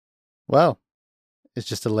Well, it's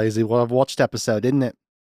just a lazy well I've watched episode, isn't it?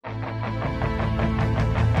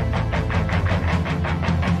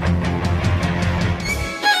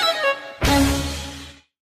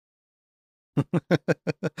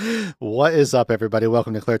 What is up, everybody?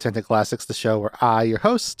 Welcome to Clear Tinted Classics, the show where I, your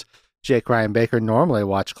host, Jake Ryan Baker, normally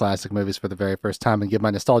watch classic movies for the very first time and give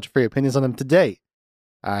my nostalgia-free opinions on them today.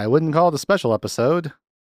 I wouldn't call it a special episode.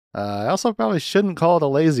 I also probably shouldn't call it a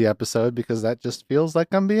lazy episode because that just feels like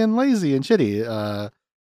I'm being lazy and shitty.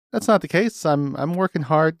 That's not the case. I'm working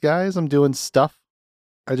hard, guys. I'm doing stuff.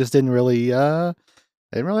 I just didn't really have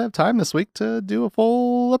time this week to do a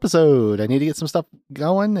full episode. I need to get some stuff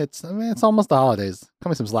going. It's almost the holidays. Cut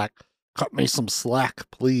me some slack. Cut me some slack,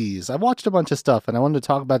 please. I watched a bunch of stuff and I wanted to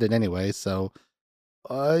talk about it anyway. So,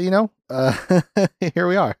 here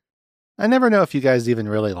we are. I never know if you guys even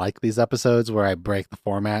really like these episodes where I break the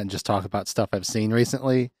format and just talk about stuff I've seen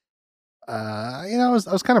recently. I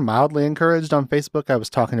was kind of mildly encouraged on Facebook. I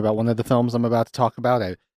was talking about one of the films I'm about to talk about.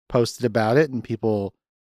 I posted about it and people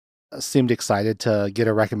seemed excited to get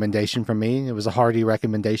a recommendation from me. It was a hearty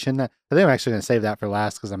recommendation. I think I'm actually going to save that for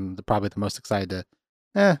last because I'm probably the most excited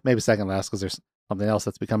to, maybe second last because there's something else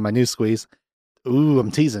that's become my new squeeze. Ooh,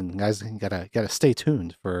 I'm teasing, guys. Gotta stay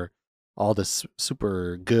tuned for all this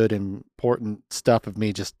super good and important stuff of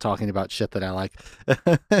me just talking about shit that I like.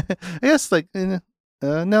 I guess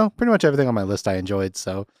no, pretty much everything on my list I enjoyed.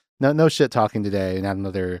 So no shit talking today. Not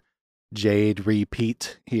another Jade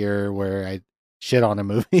repeat here where I shit on a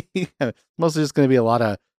movie. Mostly just going to be a lot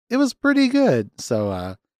of, it was pretty good.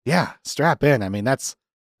 So, yeah, strap in. I mean,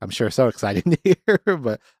 I'm sure so exciting to hear,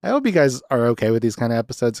 but I hope you guys are okay with these kind of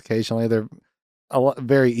episodes occasionally. They're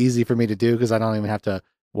very easy for me to do because I don't even have to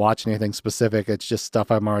watch anything specific. It's just stuff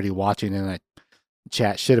I'm already watching and I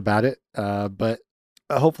chat shit about it. But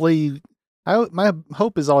hopefully, my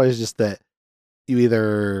hope is always just that you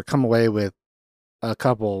either come away with a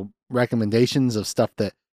couple recommendations of stuff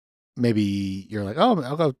that maybe you're like, oh,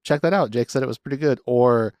 I'll go check that out. Jake said it was pretty good.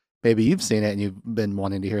 Or maybe you've seen it and you've been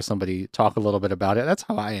wanting to hear somebody talk a little bit about it. That's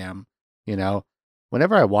how I am.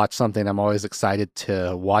 Whenever I watch something, I'm always excited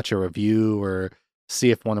to watch a review or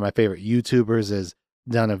see if one of my favorite YouTubers has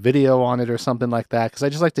done a video on it or something like that. Cause I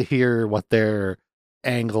just like to hear what their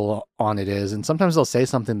angle on it is. And sometimes they'll say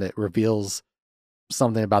something that reveals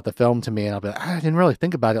something about the film to me. And I'll be like, I didn't really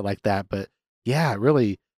think about it like that. But yeah, it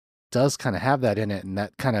really does kind of have that in it. And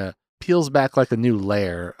that kind of peels back like a new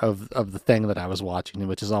layer of the thing that I was watching,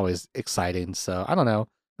 which is always exciting. So I don't know.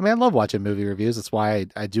 I mean, I love watching movie reviews. That's why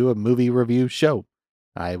I do a movie review show.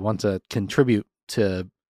 I want to contribute to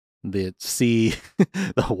the sea,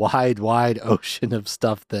 the wide ocean of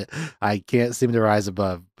stuff that I can't seem to rise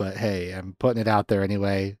above. But hey, I'm putting it out there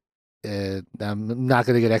anyway. I'm not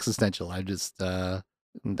going to get existential. I'm just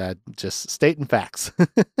stating facts.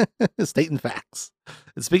 Stating facts.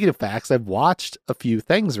 And speaking of facts, I've watched a few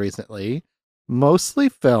things recently, mostly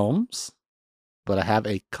films, but I have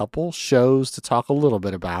a couple shows to talk a little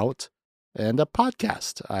bit about and a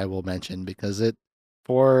podcast I will mention because it,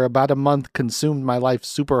 for about a month, consumed my life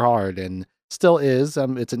super hard and still is.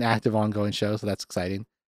 It's an active, ongoing show, so that's exciting.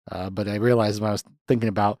 But I realized when I was thinking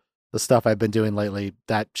about the stuff I've been doing lately,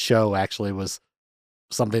 that show actually was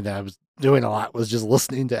something that I was doing a lot, was just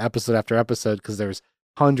listening to episode after episode because there's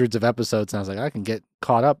hundreds of episodes and I was like, I can get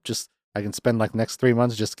caught up. I can spend like the next 3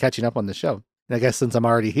 months just catching up on the show. And I guess since I'm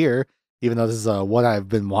already here, even though this is a what I've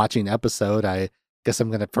been watching episode, I guess I'm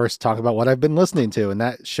going to first talk about what I've been listening to. And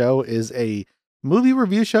that show is a movie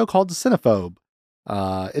review show called The Cinephobe.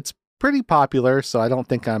 It's pretty popular, so I don't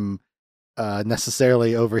think I'm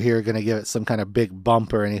necessarily over here going to give it some kind of big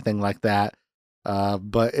bump or anything like that.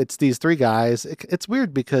 But it's these three guys. It's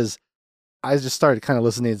weird because I just started kind of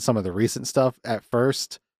listening to some of the recent stuff at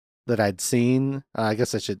first that I'd seen. I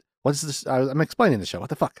guess I should. What's this? I'm explaining the show. What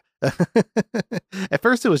the fuck? At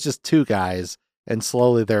first, it was just two guys, and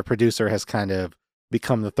slowly their producer has kind of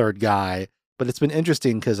become the third guy. But it's been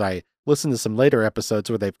interesting because I listened to some later episodes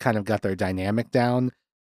where they've kind of got their dynamic down.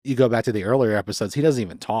 You go back to the earlier episodes, he doesn't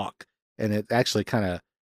even talk, and it actually kind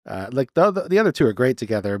of like the other two are great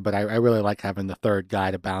together, but I really like having the third guy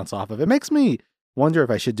to bounce off of. It makes me wonder if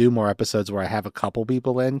I should do more episodes where I have a couple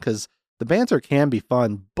people in because the banter can be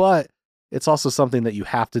fun, but it's also something that you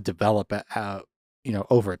have to develop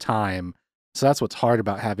over time. So that's what's hard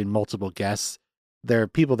about having multiple guests. There are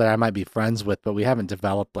people that I might be friends with, but we haven't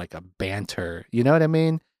developed like a banter. You know what I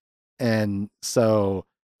mean? And so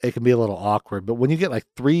it can be a little awkward. But when you get like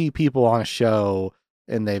three people on a show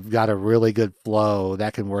and they've got a really good flow,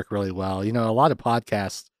 that can work really well. A lot of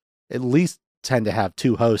podcasts at least tend to have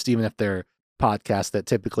two hosts, even if they're podcasts that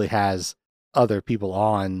typically has other people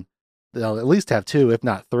on. they'll at least have two, if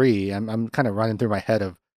not three. I'm kind of running through my head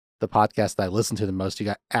of the podcast that I listen to the most. You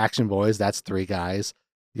got Action Boys, that's three guys.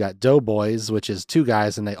 You got Doughboys, which is two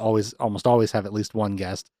guys, and they almost always have at least one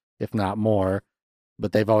guest, if not more.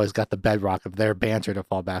 But they've always got the bedrock of their banter to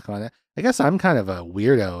fall back on. I guess I'm kind of a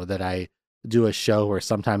weirdo that I do a show where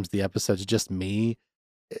sometimes the episode's just me.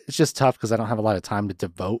 It's just tough because I don't have a lot of time to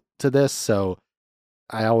devote to this. So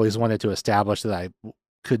I always wanted to establish that I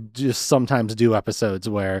could just sometimes do episodes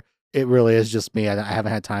where it really is just me. I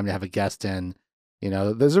haven't had time to have a guest in.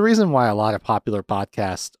 There's a reason why a lot of popular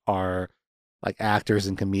podcasts are like actors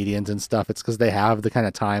and comedians and stuff. It's because they have the kind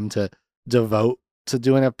of time to devote to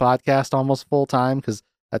doing a podcast almost full time, because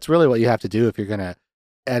that's really what you have to do if you're going to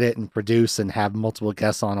edit and produce and have multiple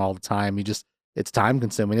guests on all the time. It's time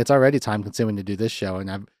consuming. It's already time consuming to do this show,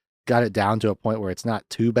 and I've got it down to a point where it's not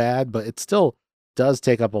too bad, but it still does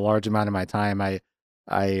take up a large amount of my time. I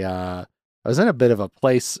was in a bit of a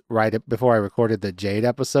place right before I recorded the Jade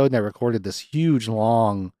episode, and I recorded this huge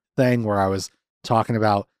long thing where I was talking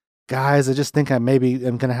about, guys, I just think I maybe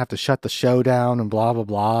am going to have to shut the show down and blah, blah,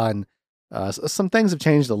 blah. And some things have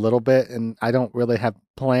changed a little bit, and I don't really have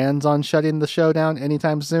plans on shutting the show down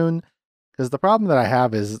anytime soon. Because the problem that I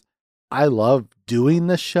have is I love doing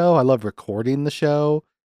this show. I love recording the show.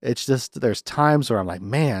 It's just there's times where I'm like,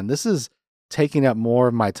 man, this is taking up more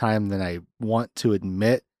of my time than I want to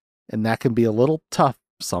admit. And that can be a little tough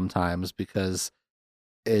sometimes because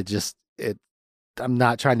I'm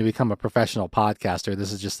not trying to become a professional podcaster.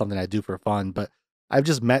 This is just something I do for fun. But I've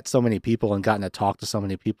just met so many people and gotten to talk to so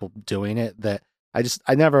many people doing it that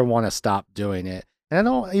I never want to stop doing it. And I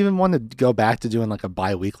don't even want to go back to doing like a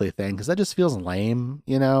bi-weekly thing because that just feels lame,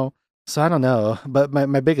 So I don't know. But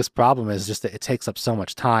my biggest problem is just that it takes up so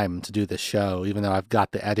much time to do this show, even though I've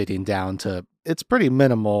got the editing down to, it's pretty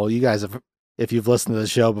minimal. You guys have, if you've listened to the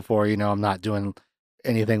show before, I'm not doing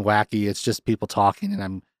anything wacky. It's just people talking, and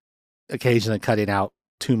I'm occasionally cutting out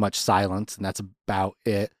too much silence, and that's about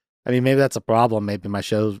it. I mean, maybe that's a problem. Maybe my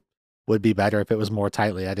show would be better if it was more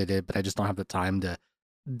tightly edited, but I just don't have the time to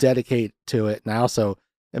dedicate to it. And I also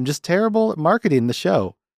am just terrible at marketing the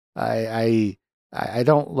show. I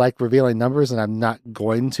don't like revealing numbers, and I'm not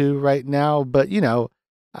going to right now, but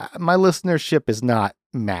my listenership is not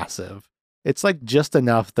massive. It's like just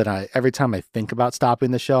enough that every time I think about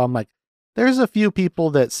stopping the show, I'm like, there's a few people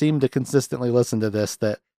that seem to consistently listen to this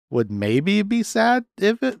that would maybe be sad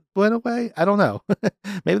if it went away. I don't know.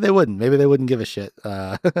 Maybe they wouldn't. Maybe they wouldn't give a shit.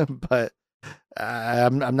 But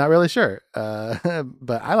I'm not really sure.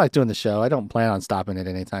 But I like doing the show. I don't plan on stopping it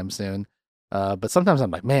anytime soon. But sometimes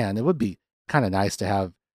I'm like, man, it would be kind of nice to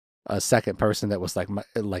have a second person that was like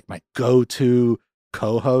my go-to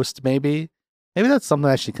co-host. Maybe that's something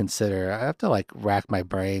I should consider. I have to like rack my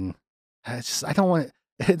brain. I don't want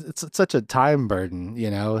it's such a time burden,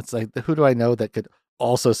 It's like, who do I know that could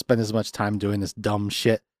also spend as much time doing this dumb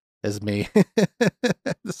shit as me?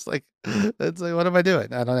 It's like, what am I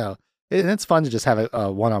doing? I don't know. And it's fun to just have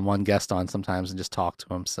a one-on-one guest on sometimes and just talk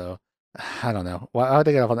to him. So I don't know. Why did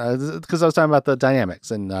I get off on that? Because I was talking about the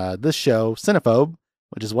dynamics, and this show, Cinephobe,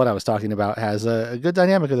 which is what I was talking about, has a good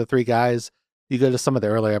dynamic of the three guys. You go to some of the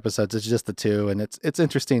earlier episodes, it's just the two, and it's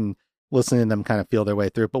interesting listening to them kind of feel their way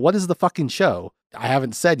through. But what is the fucking show? I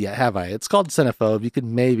haven't said yet, have I? It's called Cinephobe. You could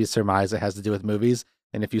maybe surmise it has to do with movies.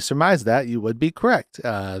 And if you surmise that, you would be correct.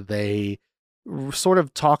 They sort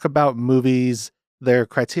of talk about movies. Their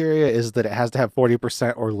criteria is that it has to have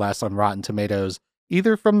 40% or less on Rotten Tomatoes,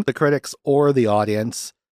 either from the critics or the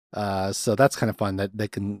audience. So that's kind of fun that they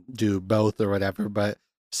can do both or whatever. But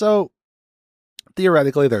so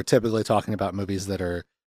theoretically, they're typically talking about movies that are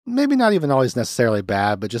maybe not even always necessarily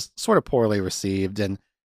bad, but just sort of poorly received. And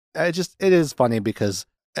it is funny because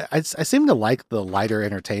I seem to like the lighter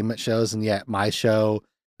entertainment shows, and yet my show,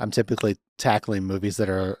 I'm typically tackling movies that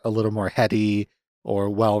are a little more heady or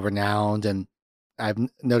well-renowned, and I've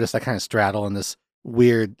noticed I kind of straddle in this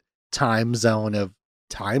weird time zone.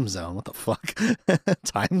 What the fuck?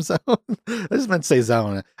 Time zone? I just meant to say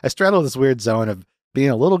zone. I straddle this weird zone of being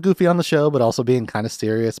a little goofy on the show, but also being kind of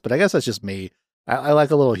serious. But I guess that's just me. I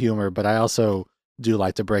like a little humor, but I also do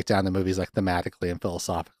like to break down the movies like thematically and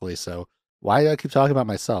philosophically. So why do I keep talking about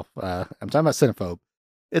myself? I'm talking about Cinephobe.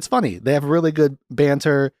 It's funny. They have really good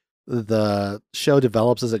banter. The show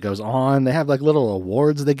develops as it goes on. They have like little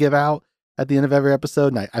awards they give out at the end of every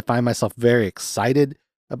episode, and I find myself very excited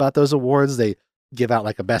about those awards. They give out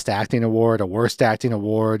like a best acting award, a worst acting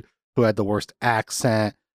award, who had the worst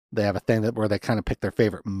accent. They have a thing where they kind of pick their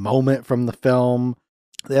favorite moment from the film.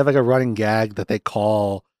 They have like a running gag that they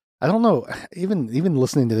call, I don't know, even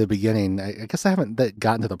listening to the beginning, I guess I haven't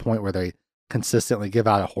gotten to the point where they consistently give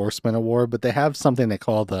out a Horseman Award, but they have something they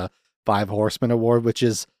call the Five Horsemen Award, which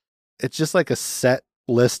is it's just like a set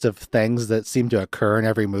list of things that seem to occur in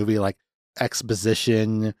every movie, like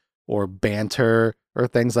exposition or banter or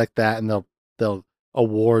things like that, and they'll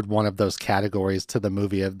award one of those categories to the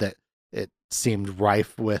movie that it seemed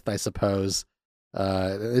rife with, I suppose.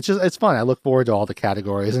 It's fun. I look forward to all the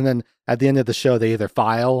categories, and then at the end of the show, they either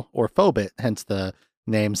file or phobe it, hence the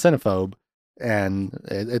name Cinephobe. And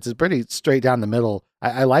it's pretty straight down the middle.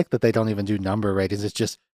 I like that they don't even do number ratings. It's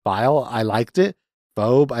just file. I liked it.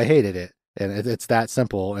 Phobe. I hated it. And it's that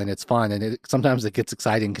simple, and it's fun. And sometimes it gets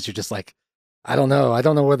exciting because you're just like, I don't know. I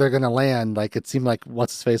don't know where they're going to land. Like, it seemed like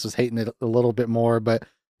What's His Face was hating it a little bit more, but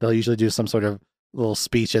they'll usually do some sort of little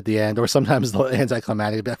speech at the end, or sometimes the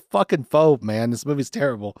anticlimactic, be like, fucking phobe, man. This movie's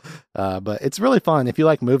terrible. But it's really fun. If you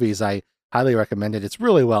like movies, I highly recommend it. It's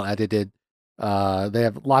really well edited. They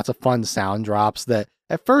have lots of fun sound drops that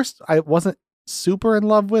at first I wasn't super in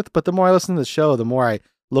love with, but the more I listen to the show, the more I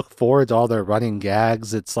look forward to all their running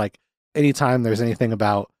gags. It's like anytime there's anything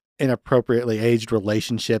about inappropriately aged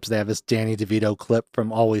relationships, they have this Danny DeVito clip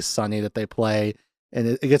from Always Sunny that they play. And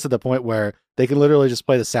it gets to the point where they can literally just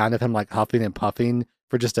play the sound of him like huffing and puffing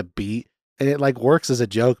for just a beat. And it like works as a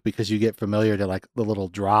joke because you get familiar to like the little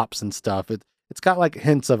drops and stuff. It's got like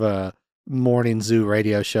hints of a morning zoo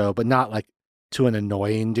radio show, but not like to an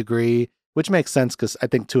annoying degree, which makes sense because I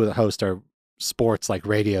think two of the hosts are sports like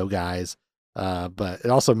radio guys. But it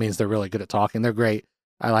also means they're really good at talking. They're great.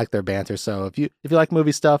 I like their banter. So if you like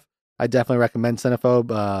movie stuff, I definitely recommend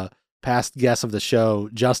Cinephobe. Past guest of the show,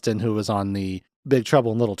 Justin, who was on the Big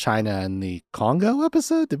Trouble in Little China and the Congo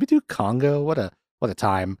episode. Did we do Congo? What a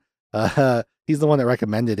time. He's the one that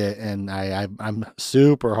recommended it, and I'm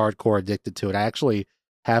super hardcore addicted to it. I actually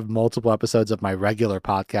have multiple episodes of my regular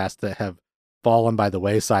podcast that have fallen by the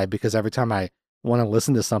wayside because every time I want to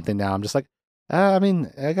listen to something now, I'm just like, I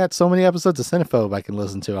mean, I got so many episodes of Cinephobe I can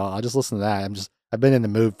listen to. I'll just listen to that. I've been in the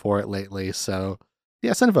mood for it lately. So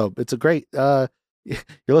yeah, Cinephobe. It's a great, you're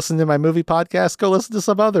listening to my movie podcast, go listen to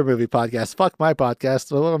some other movie podcast. Fuck my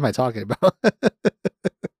podcast. What am I talking about?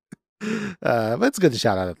 But it's good to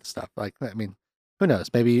shout out at the stuff. Like, I mean, who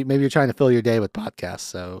knows? Maybe you're trying to fill your day with podcasts.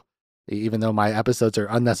 So even though my episodes are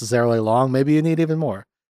unnecessarily long, maybe you need even more.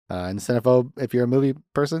 And Cinephobe, if you're a movie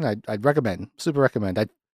person, I'd recommend, super recommend.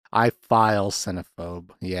 I file Cinephobe.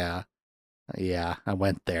 Yeah, I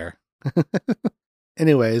went there.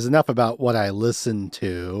 Anyways, enough about what I listened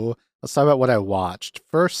to. Let's talk about what I watched.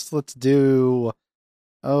 First, let's do,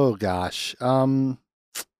 oh gosh. We're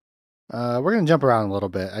going to jump around a little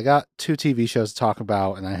bit. I got 2 TV shows to talk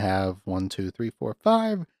about, and I have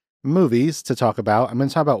 5 movies to talk about. I'm going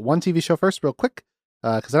to talk about one TV show first real quick,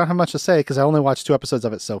 because I don't have much to say, because I only watched 2 episodes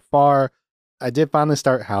of it so far. I did finally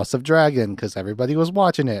start House of Dragon, because everybody was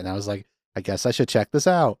watching it, and I was like, I guess I should check this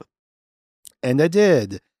out. And I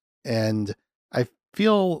did. And I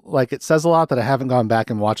feel like it says a lot that I haven't gone back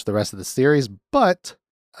and watched the rest of the series, but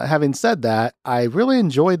having said that, I really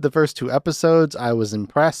enjoyed the first 2 episodes. I was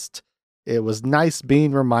impressed. It was nice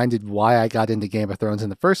being reminded why I got into Game of Thrones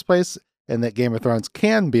in the first place, and that Game of Thrones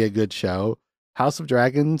can be a good show. House of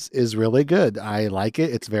Dragons is really good. I like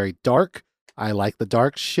it. It's very dark. I like the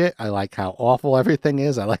dark shit. I like how awful everything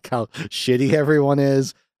is. I like how shitty everyone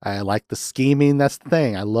is. I like the scheming. That's the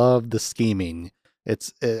thing. I love the scheming.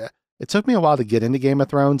 It took me a while to get into Game of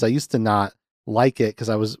Thrones. I used to not like it because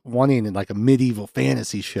I was wanting like a medieval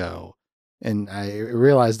fantasy show. And I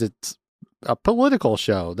realized it's a political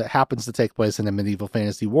show that happens to take place in a medieval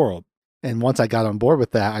fantasy world. And once I got on board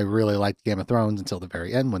with that, I really liked Game of Thrones until the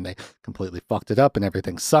very end when they completely fucked it up and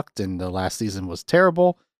everything sucked and the last season was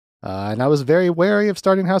terrible. And I was very wary of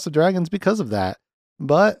starting House of Dragons because of that.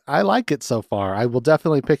 But I like it so far. I will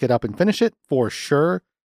definitely pick it up and finish it for sure.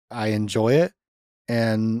 I enjoy it.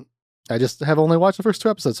 And I just have only watched the first 2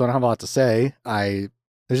 episodes, so I don't have a lot to say.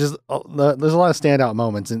 There's a lot of standout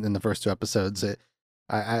moments in the first 2 episodes.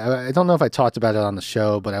 I don't know if I talked about it on the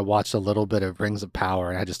show, but I watched a little bit of Rings of Power,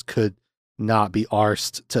 and I just could not be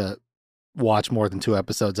arsed to watch more than 2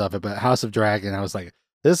 episodes of it. But House of Dragon, I was like,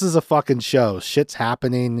 this is a fucking show. Shit's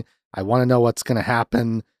happening. I want to know what's going to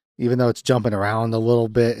happen, even though it's jumping around a little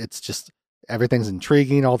bit. It's just, everything's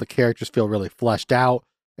intriguing. All the characters feel really fleshed out,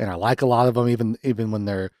 and I like a lot of them, even when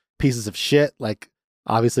they're pieces of shit. Like,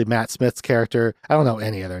 obviously, Matt Smith's character, I don't know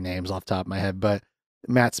any of their names off the top of my head, but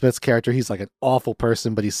Matt Smith's character, he's like an awful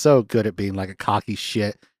person, but he's so good at being like a cocky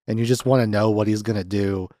shit, and you just want to know what he's going to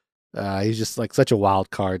do. He's just like such a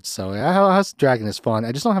wild card. So House of Dragon is fun.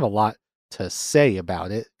 I just don't have a lot to say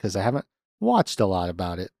about it because I haven't watched a lot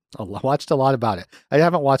about it. I haven't watched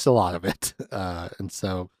a lot of it. And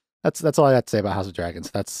so that's all I got to say about House of Dragons.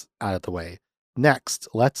 That's out of the way. next,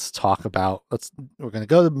 let's talk about, we're going to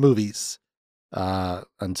go to the movies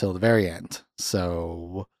until the very end.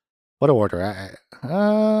 So what order?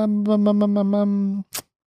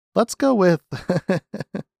 Let's go with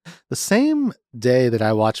the same day that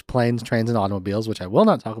I watched Planes, Trains, and Automobiles, which I will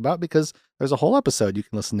not talk about because there's a whole episode you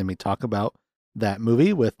can listen to me talk about that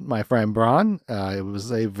movie with my friend Braun. It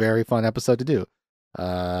was a very fun episode to do.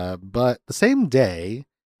 But the same day,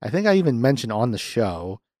 I think I even mentioned on the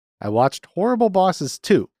show, I watched Horrible Bosses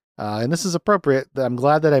 2. And this is appropriate. I'm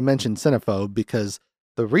glad that I mentioned Cinephobe because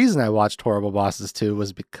the reason I watched Horrible Bosses 2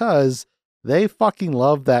 was because they fucking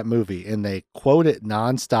love that movie and they quote it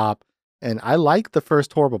nonstop. And I like the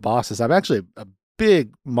first Horrible Bosses. I'm actually a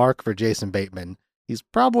big mark for Jason Bateman. He's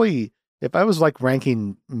probably, if I was like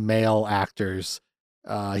ranking male actors,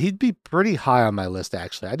 he'd be pretty high on my list,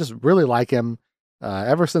 actually. I just really like him.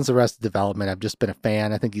 Ever since Arrested Development, I've just been a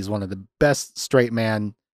fan. I think he's one of the best straight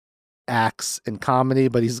man acts in comedy,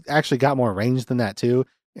 but he's actually got more range than that too.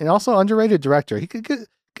 And also underrated director. He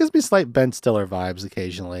gives me slight Ben Stiller vibes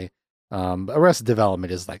occasionally. Arrested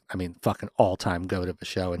Development is like, I mean, fucking all-time goat of a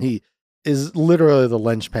show. And he is literally the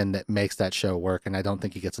linchpin that makes that show work. And I don't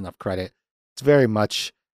think he gets enough credit. It's very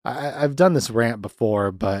much, I've done this rant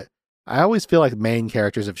before, but I always feel like main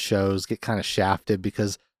characters of shows get kind of shafted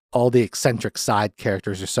because all the eccentric side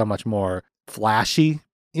characters are so much more flashy,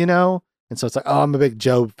 you know? And so it's like, oh, I'm a big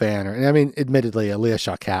Job fan. And I mean, admittedly, Aaliyah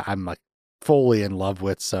Shawkat, I'm like fully in love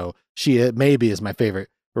with. So she maybe is my favorite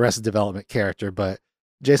Arrested Development character, but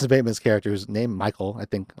Jason Bateman's character, who's named Michael, I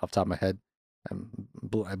think off the top of my head,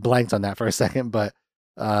 I blanked on that for a second, but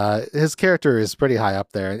his character is pretty high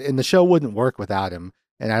up there, and the show wouldn't work without him.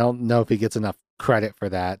 And I don't know if he gets enough credit for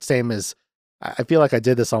that. Same as I feel like I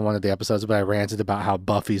did this on one of the episodes, but I ranted about how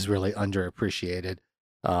Buffy's really underappreciated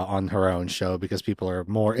on her own show because people are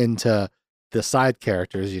more into the side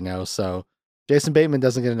characters, you know. So Jason Bateman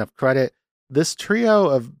doesn't get enough credit. This trio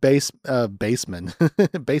of basement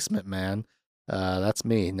man. That's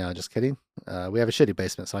me. No, just kidding. We have a shitty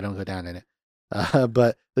basement, so I don't go down in it.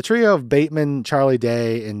 But the trio of Bateman, Charlie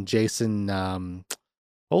Day, and Jason,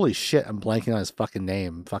 holy shit, I'm blanking on his fucking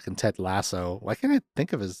name. Fucking Ted Lasso. Why can't I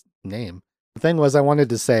think of his name? The thing was, I wanted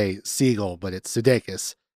to say Siegel, but it's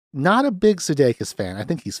Sudeikis. Not a big Sudeikis fan. I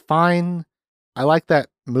think he's fine. I like that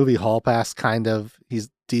movie Hall Pass, kind of. He's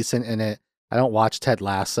decent in it. I don't watch Ted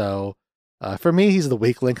Lasso. For me, he's the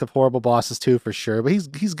weak link of Horrible Bosses 2 for sure, but he's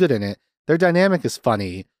good in it. Their dynamic is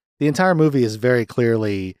funny. The entire movie is very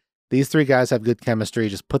clearly, these three guys have good chemistry.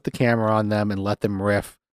 Just put the camera on them and let them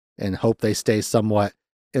riff and hope they stay somewhat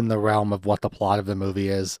in the realm of what the plot of the movie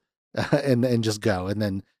is and just go. And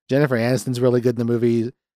then Jennifer Aniston's really good in the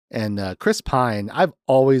movie. And Chris Pine, I've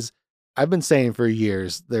been saying for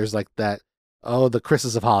years, there's like that, oh, the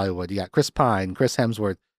Chris's of Hollywood. You got Chris Pine, Chris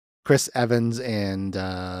Hemsworth, Chris Evans, and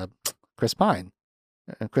Chris Pine.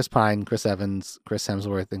 Chris Pine, Chris Evans, Chris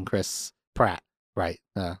Hemsworth, and Chris Pratt. Right.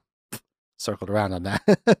 Circled around on that.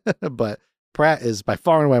 But Pratt is by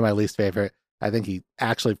far and away my least favorite. I think he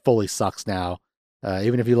actually fully sucks now.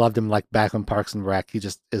 Even if you loved him like back on Parks and Rec, he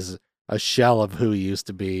just is a shell of who he used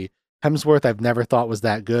to be. Hemsworth, I've never thought was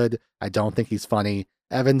that good. I don't think he's funny.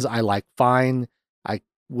 Evans, I like fine. I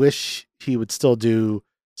wish he would still do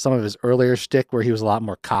some of his earlier shtick where he was a lot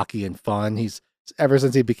more cocky and fun. He's ever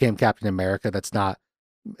since he became Captain America, that's not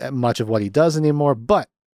much of what he does anymore. But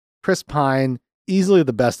Chris Pine, easily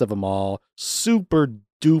the best of them all. Super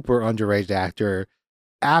duper underrated actor.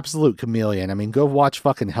 Absolute chameleon. I mean, go watch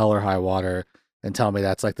fucking Hell or High Water and tell me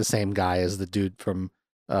that's like the same guy as the dude from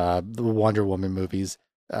the Wonder Woman movies.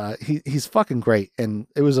 He's fucking great. And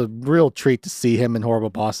it was a real treat to see him in Horrible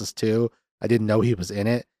Bosses 2. I didn't know he was in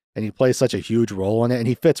it. And he plays such a huge role in it. And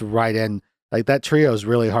he fits right in. Like that trio is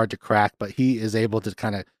really hard to crack, but he is able to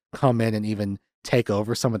kind of come in and even take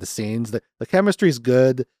over some of the scenes. The chemistry is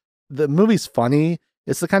good. The movie's funny.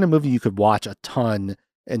 It's the kind of movie you could watch a ton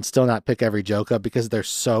and still not pick every joke up because they're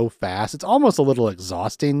so fast. It's almost a little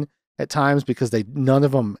exhausting at times because none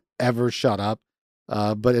of them ever shut up.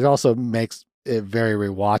 But it also makes it very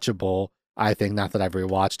rewatchable. I think, not that I've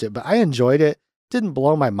rewatched it, but I enjoyed it. Didn't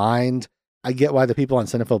blow my mind. I get why the people on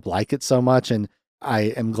Cinephobe like it so much, and I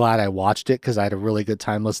am glad I watched it because I had a really good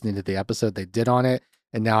time listening to the episode they did on it.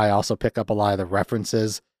 And now I also pick up a lot of the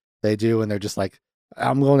references they do, and they're just like,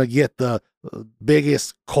 I'm going to get the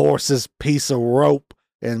biggest, coarsest piece of rope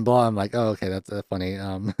and blah. I'm like, oh, okay, that's funny.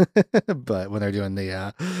 But when they're doing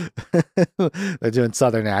they're doing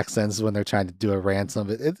Southern accents when they're trying to do a ransom,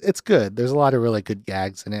 it's good. There's a lot of really good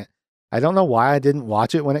gags in it. I don't know why I didn't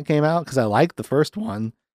watch it when it came out because I liked the first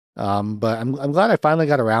one. But I'm glad I finally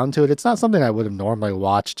got around to it. It's not something I would have normally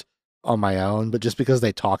watched on my own, but just because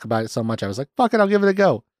they talk about it so much, I was like, fuck it, I'll give it a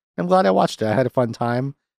go. I'm glad I watched it. I had a fun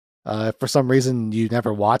time. If for some reason you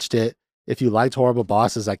never watched it, if you liked Horrible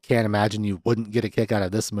Bosses, I can't imagine you wouldn't get a kick out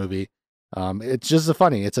of this movie. It's just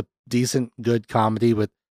funny. It's a decent, good comedy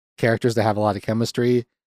with characters that have a lot of chemistry.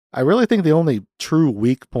 I really think the only true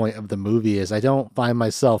weak point of the movie is I don't find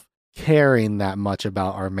myself caring that much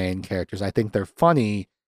about our main characters. I think they're funny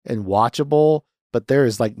and watchable, but there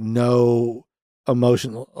is like no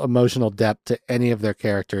emotional depth to any of their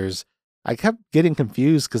characters. I kept getting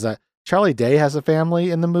confused because Charlie Day has a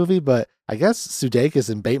family in the movie, but I guess Sudeikis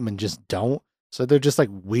and Bateman just don't. So they're just like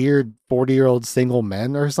weird 40-year-old single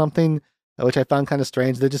men or something, which I found kind of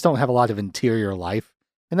strange. They just don't have a lot of interior life.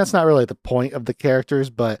 And that's not really the point of the characters,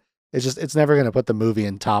 but it's never going to put the movie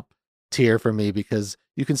in top tier for me because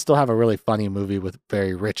you can still have a really funny movie with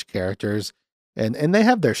very rich characters. And they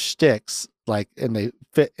have their shticks, like, and they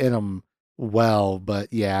fit in them well,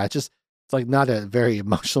 but yeah, it's like not a very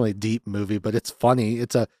emotionally deep movie, but it's funny.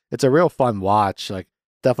 It's a real fun watch. Like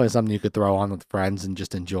definitely something you could throw on with friends and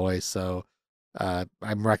just enjoy. So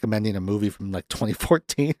I'm recommending a movie from like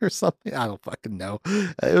 2014 or something. I don't fucking know.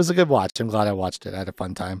 It was a good watch. I'm glad I watched it. I had a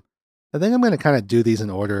fun time. I think I'm going to kind of do these in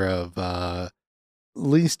order of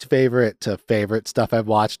least favorite to favorite stuff I've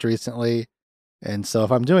watched recently. And so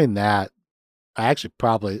if I'm doing that, I actually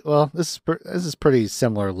probably, well, this is pretty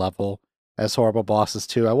similar level as Horrible Bosses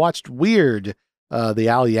 2. I watched Weird, the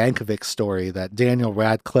Al Yankovic story, that Daniel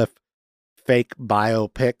Radcliffe fake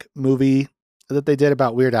biopic movie that they did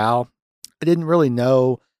about Weird Al. I didn't really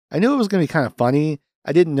know. I knew it was going to be kind of funny.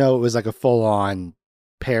 I didn't know it was like a full-on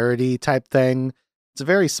parody type thing. It's a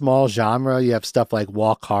very small genre. You have stuff like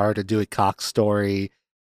Walk Hard, a Dewey Cox story,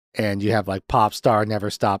 and you have like Pop Star, Never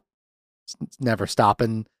Stopping.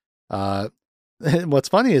 What's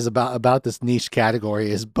funny is about this niche category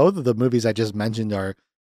is both of the movies I just mentioned are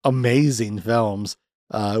amazing films.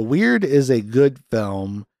 Weird is a good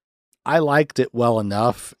film. I liked it well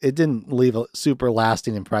enough. It didn't leave a super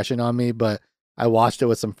lasting impression on me, but I watched it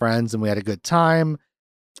with some friends and we had a good time.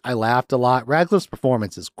 I laughed a lot. Radcliffe's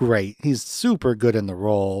performance is great. He's super good in the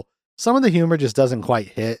role. Some of the humor just doesn't quite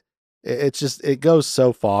hit. It goes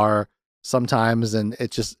so far sometimes, and it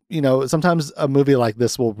just, sometimes a movie like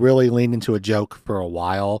this will really lean into a joke for a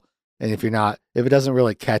while. And if it doesn't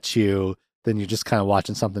really catch you, then you're just kind of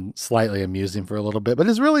watching something slightly amusing for a little bit. But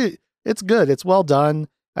it's good. It's well done.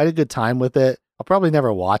 I had a good time with it. I'll probably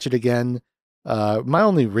never watch it again. My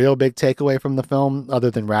only real big takeaway from the film, other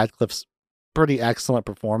than Radcliffe's pretty excellent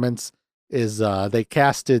performance, is they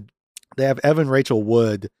have Evan Rachel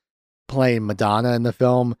Wood playing Madonna in the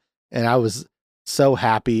film, and I was so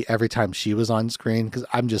happy every time she was on screen because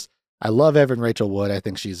I love Evan Rachel Wood. I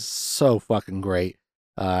think she's so fucking great.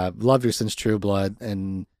 Loved her since True Blood,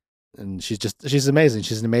 and she's amazing.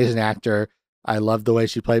 She's an amazing actor. I love the way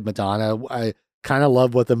she played Madonna. I kind of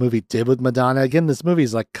love what the movie did with Madonna. Again, this movie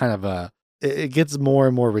is like kind of it gets more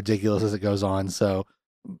and more ridiculous as it goes on. So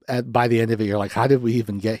by the end of it, you're like, how did we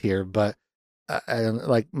even get here? But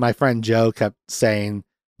like my friend Joe kept saying,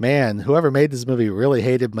 man, whoever made this movie really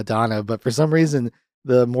hated Madonna. But for some reason,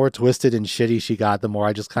 the more twisted and shitty she got, the more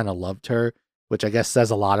I just kind of loved her, which I guess says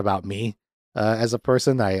a lot about me as a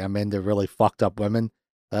person. I'm into really fucked up women,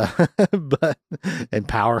 but and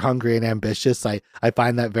power hungry and ambitious. I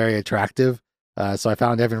find that very attractive. So I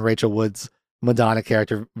found Evan Rachel Wood's Madonna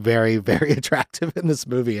character very, very attractive in this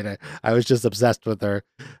movie, and I was just obsessed with her.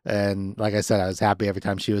 And like I said, I was happy every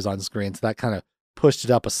time she was on screen. So that kind of pushed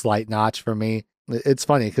it up a slight notch for me. It's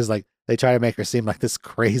funny because like they try to make her seem like this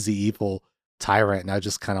crazy evil tyrant, and I was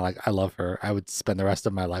just kind of like, I love her. I would spend the rest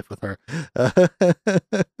of my life with her.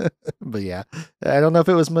 But yeah, I don't know if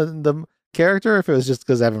it was the character, or if it was just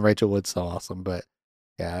because Evan Rachel Wood's so awesome. But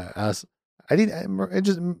yeah, it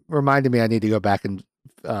just reminded me I need to go back and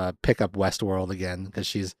pick up Westworld again because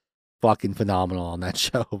she's fucking phenomenal on that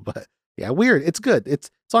show. But yeah, Weird. It's good. It's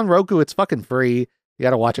on Roku. It's fucking free. You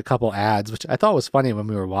got to watch a couple ads, which I thought was funny when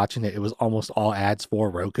we were watching it. It was almost all ads for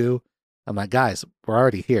Roku. I'm like, guys, we're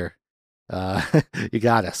already here. You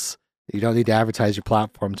got us. You don't need to advertise your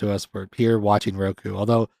platform to us. We're here watching Roku.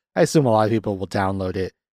 Although I assume a lot of people will download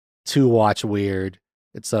it to watch Weird.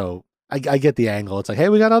 It's so I get the angle. It's like, hey,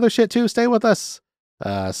 we got other shit too. Stay with us.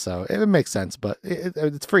 So it makes sense, but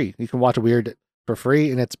it's free. You can watch Weird for free,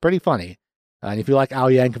 and it's pretty funny. And if you like Al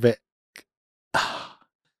Yankovic,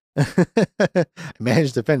 I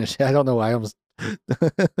managed to finish. I don't know why I almost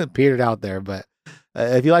petered out there, but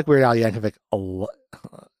if you like Weird Al Yankovic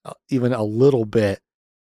even a little bit,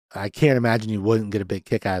 I can't imagine you wouldn't get a big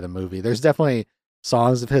kick out of the movie. There's definitely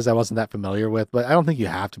songs of his I wasn't that familiar with, but I don't think you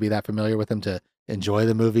have to be that familiar with him to enjoy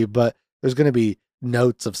the movie. But there's going to be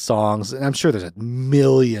notes of songs, and I'm sure there's a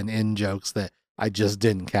million in jokes that I just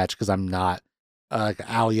didn't catch because I'm not like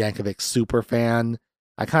Al Yankovic super fan.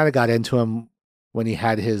 I kind of got into him when he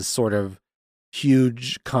had his sort of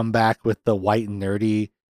huge comeback with the White and Nerdy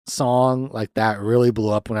song. Like that really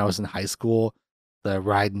blew up when I was in high school. The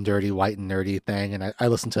Ride and Dirty, White and Nerdy thing, and I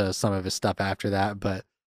listened to some of his stuff after that. But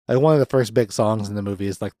like one of the first big songs in the movie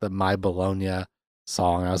is like the My Bologna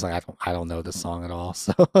song. I was like, I don't know this song at all.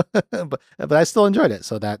 So, but I still enjoyed it.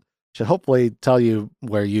 So that should hopefully tell you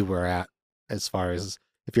where you were at as far as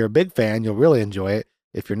if you're a big fan, you'll really enjoy it.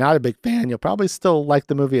 If you're not a big fan, you'll probably still like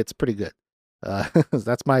the movie. It's pretty good.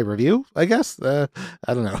 That's my review, I guess. I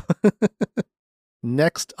don't know.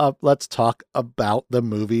 Next up, let's talk about the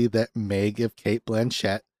movie that may give Cate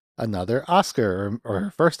Blanchett another Oscar or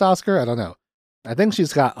her first Oscar. I don't know. I think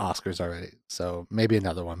she's got Oscars already, so maybe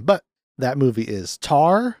another one. But that movie is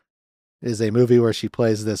Tar. It is a movie where she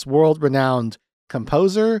plays this world-renowned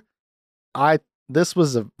composer. This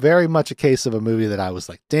was very much a case of a movie that I was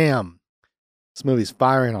like, damn, this movie's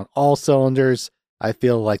firing on all cylinders. I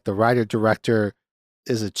feel like the writer-director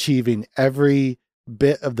is achieving every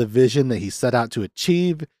bit of the vision that he set out to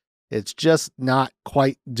achieve. It's just not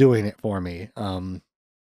quite doing it for me.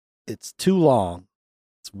 It's too long.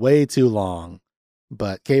 It's way too long.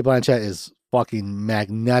 But Cate Blanchett is fucking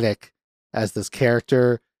magnetic as this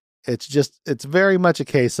character. It's very much a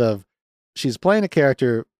case of she's playing a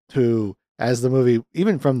character who, as the movie,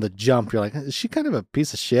 even from the jump, you're like, is she kind of a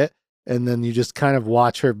piece of shit? And then you just kind of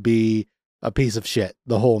watch her be a piece of shit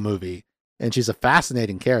the whole movie. And she's a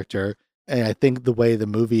fascinating character. And I think the way the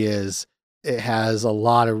movie is, it has a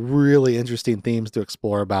lot of really interesting themes to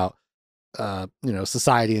explore about,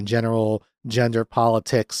 society in general, gender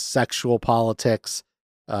politics, sexual politics,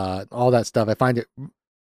 all that stuff. I find it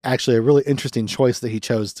actually a really interesting choice that he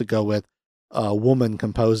chose to go with a woman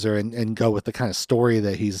composer and go with the kind of story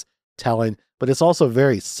that he's telling. But it's also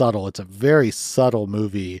very subtle. It's a very subtle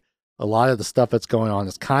movie. A lot of the stuff that's going on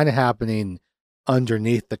is kind of happening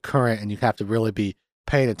underneath the current, and you have to really be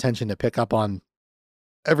paying attention to pick up on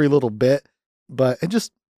every little bit. But it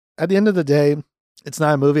just, at the end of the day, it's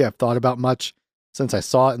not a movie I've thought about much since I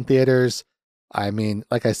saw it in theaters. I mean,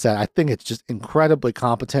 like I said, I think it's just incredibly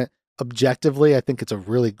competent. Objectively, I think it's a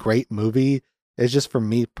really great movie. It's just, for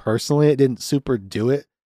me personally, it didn't super do it.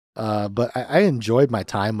 But I enjoyed my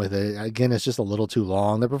time with it. Again, it's just a little too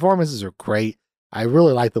long. The performances are great. I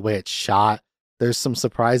really like the way it's shot. There's some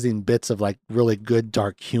surprising bits of like really good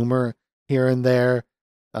dark humor here and there.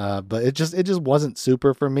 But it just wasn't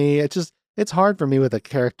super for me. It's hard for me with a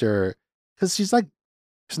character because she's like,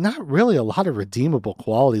 there's not really a lot of redeemable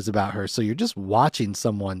qualities about her. So you're just watching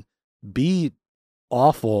someone be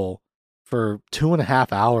awful for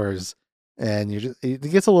 2.5 hours, and it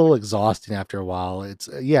gets a little exhausting after a while. It's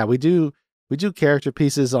we do character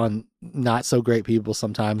pieces on not so great people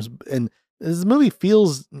sometimes, and this movie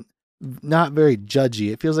feels not very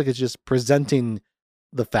judgy. It feels like it's just presenting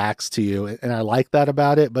the facts to you, and I like that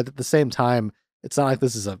about it. But at the same time, it's not like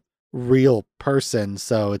this is a real person,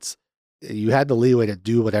 so you had the leeway to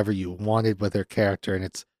do whatever you wanted with their character, and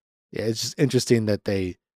it's just interesting that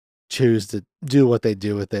they choose to do what they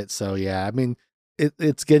do with it. So yeah, I mean,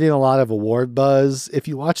 it's getting a lot of award buzz. If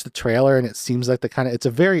you watch the trailer, and it seems like it's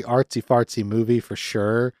a very artsy fartsy movie for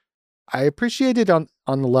sure. I appreciate it on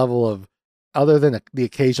the level of, other than the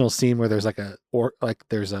occasional scene where there's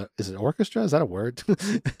is it orchestra? Is that a word?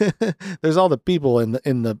 There's all the people in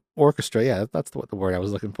the orchestra. Yeah, that's the word I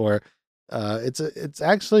was looking for. It's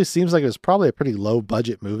actually seems like it was probably a pretty low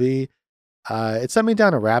budget movie. It sent me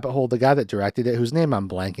down a rabbit hole. The guy that directed it, whose name I'm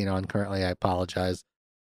blanking on currently, I apologize,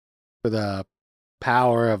 for the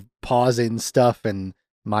power of pausing stuff in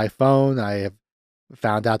my phone. I have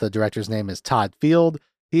found out the director's name is Todd Field.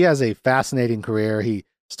 He has a fascinating career. He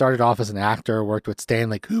started off as an actor, worked with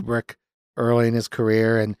Stanley Kubrick early in his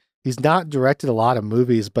career, and he's not directed a lot of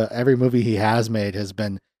movies, but every movie he has made has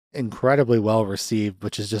been incredibly well received,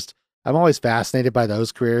 which is just, I'm always fascinated by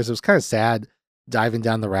those careers. It was kind of sad diving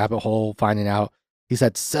down the rabbit hole, finding out he's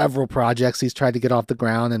had several projects he's tried to get off the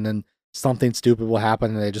ground, and then something stupid will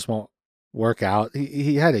happen and they just won't work out.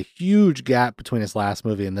 He had a huge gap between his last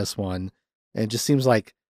movie and this one, and it just seems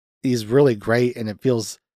like he's really great, and it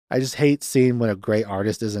feels, I just hate seeing when a great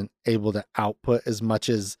artist isn't able to output as much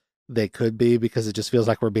as they could be, because it just feels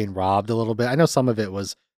like we're being robbed a little bit. I know some of it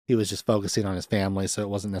was he was just focusing on his family, so it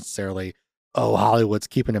wasn't necessarily, oh, Hollywood's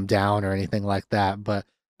keeping him down or anything like that. But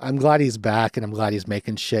I'm glad he's back, and I'm glad he's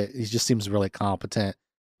making shit. He just seems really competent,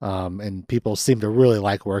 and people seem to really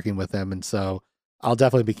like working with him. And so I'll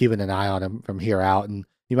definitely be keeping an eye on him from here out. And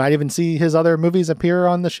you might even see his other movies appear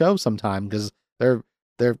on the show sometime, because they're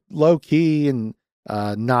low key and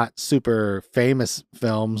Not super famous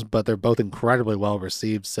films, but they're both incredibly well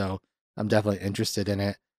received. So I'm definitely interested in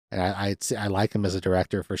it, and I like him as a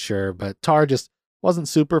director for sure. But Tar just wasn't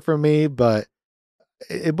super for me, but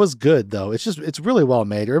it was good though. It's really well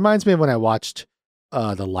made. It reminds me of when I watched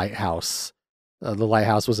The Lighthouse. The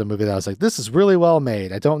Lighthouse was a movie that I was like, this is really well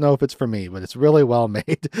made. I don't know if it's for me, but it's really well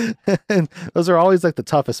made. And those are always like the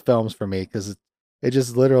toughest films for me because it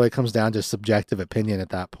just literally comes down to subjective opinion at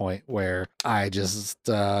that point where I just,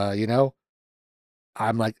 I'm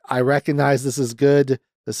like, I recognize this is good.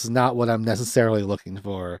 This is not what I'm necessarily looking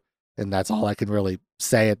for. And that's all I can really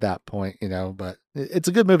say at that point, but it's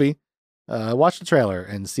a good movie. Watch the trailer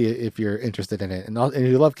and see if you're interested in it. And if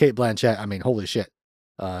you love Cate Blanchett, I mean, holy shit.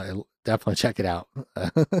 Definitely check it out.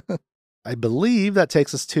 I believe that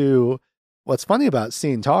takes us to what's funny about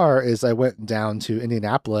seeing Tar is I went down to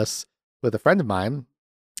Indianapolis with a friend of mine.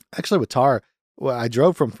 Actually, with Tar, well, I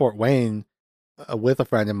drove from Fort Wayne with a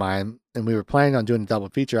friend of mine, and we were planning on doing a double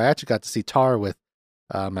feature. I actually got to see Tar with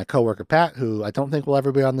my coworker Pat, who I don't think will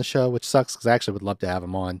ever be on the show, which sucks because I actually would love to have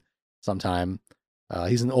him on sometime.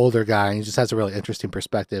 He's an older guy, and he just has a really interesting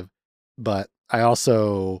perspective. But I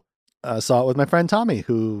also saw it with my friend Tommy,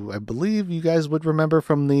 who I believe you guys would remember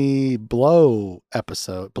from the Blow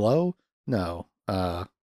episode. Blow? No.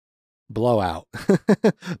 Blowout.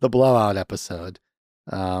 The Blowout episode.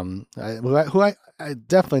 I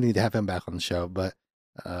definitely need to have him back on the show, but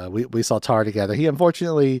we saw Tar together. He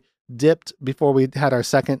unfortunately dipped before we had our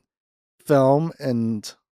second film,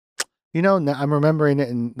 and now I'm remembering it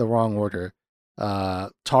in the wrong order.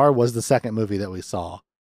 Tar was the second movie that we saw,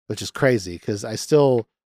 which is crazy because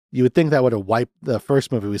you would think that would have wiped the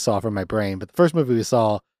first movie we saw from my brain, but the first movie we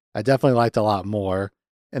saw, I definitely liked a lot more,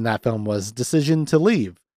 and that film was Decision to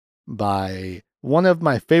Leave by one of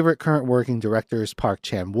my favorite current working directors, Park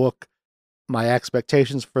Chan-wook. My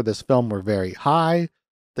expectations for this film were very high.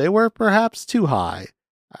 They were perhaps too high.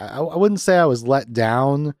 I wouldn't say I was let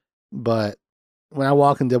down, but when I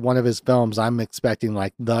walk into one of his films, I'm expecting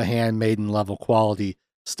like The Handmaiden level quality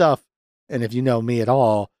stuff. And if you know me at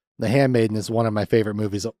all, The Handmaiden is one of my favorite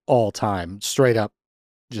movies of all time. Straight up,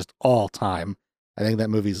 just all time. I think that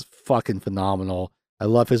movie's fucking phenomenal. I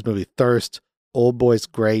love his movie Thirst. Old Boy's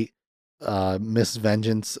great. Miss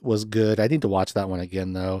Vengeance was good. I need to watch that one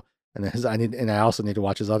again though. And I also need to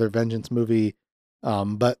watch his other Vengeance movie.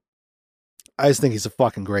 But I just think he's a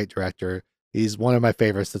fucking great director. He's one of my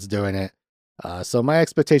favorites that's doing it. So my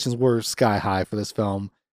expectations were sky high for this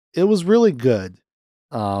film. It was really good.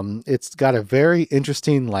 It's got a very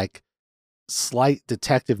interesting, like, slight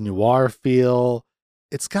detective noir feel.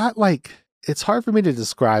 It's got it's hard for me to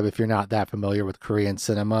describe if you're not that familiar with Korean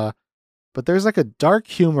cinema, but there's like a dark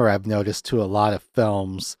humor I've noticed to a lot of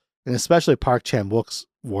films, and especially Park Chan-wook's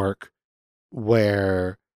work,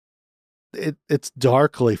 where it's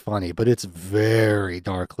darkly funny, but it's very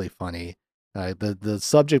darkly funny. The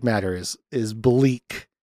subject matter is bleak,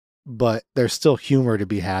 but there's still humor to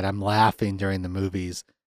be had. I'm laughing during the movies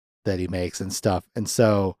that he makes and stuff. And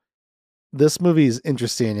so this movie is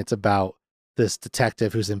interesting. It's about this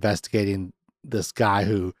detective who's investigating this guy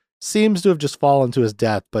who seems to have just fallen to his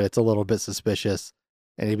death, but it's a little bit suspicious.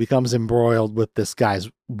 And he becomes embroiled with this guy's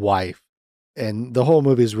wife. And the whole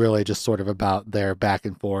movie is really just sort of about their back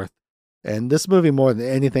and forth. And this movie, more than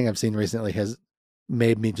anything I've seen recently, has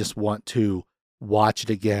made me just want to watch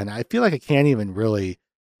it again. I feel like I can't even really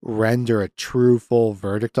render a true full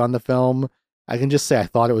verdict on the film. I can just say I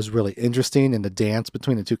thought it was really interesting, and the dance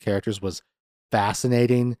between the two characters was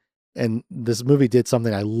fascinating. And this movie did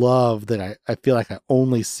something I love that I feel like I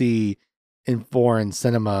only see in foreign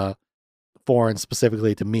cinema, foreign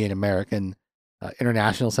specifically to me in American,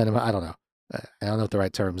 international cinema. I don't know. I don't know what the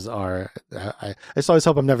right terms are. I just always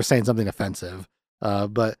hope I'm never saying something offensive.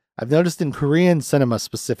 But I've noticed in Korean cinema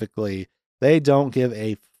specifically, they don't give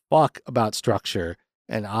a fuck about structure.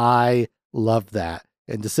 And I love that.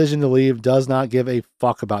 And Decision to Leave does not give a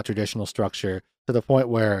fuck about traditional structure, to the point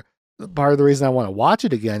where part of the reason I want to watch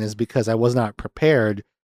it again is because I was not prepared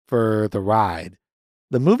for the ride.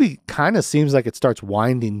 The movie kind of seems like it starts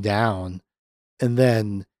winding down, and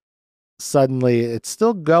then suddenly it's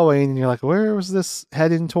still going, and you're like, where was this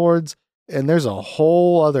heading towards? And there's a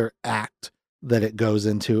whole other act that it goes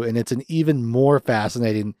into, and it's an even more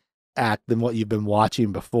fascinating act than what you've been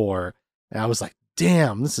watching before. And I was like,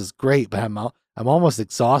 damn, this is great, but I'm almost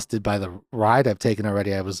exhausted by the ride I've taken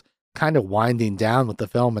already. I was kind of winding down with the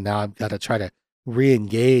film, and now I've got to try to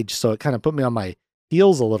re-engage. So it kind of put me on my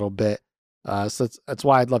heels a little bit. So that's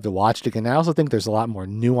why I'd love to watch it again. I also think there's a lot more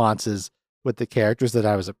nuances with the characters that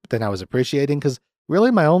I was appreciating, because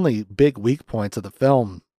really my only big weak points of the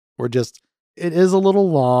film were just, it is a little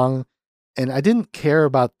long. and I didn't care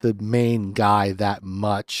about the main guy that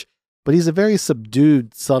much, but he's a very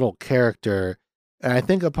subdued, subtle character. And I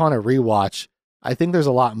think upon a rewatch, I think there's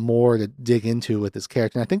a lot more to dig into with this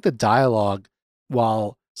character. And I think the dialogue,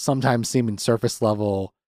 while sometimes seeming surface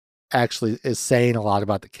level, actually is saying a lot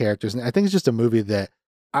about the characters. And I think it's just a movie that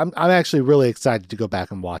I'm actually really excited to go back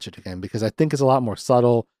and watch it again, because I think it's a lot more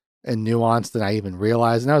subtle and nuanced than I even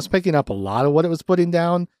realized. And I was picking up a lot of what it was putting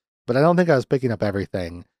down, but I don't think I was picking up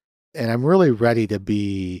everything. And I'm really ready to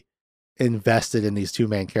be invested in these two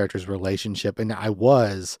main characters' relationship. And I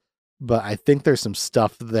was, but I think there's some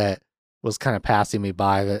stuff that was kind of passing me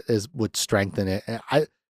by that would strengthen it. And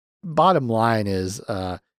bottom line is,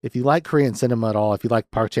 if you like Korean cinema at all, if you like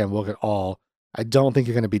Park Chan-wook at all, I don't think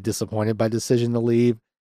you're going to be disappointed by Decision to Leave.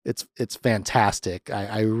 It's fantastic.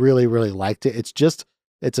 I really, really liked it.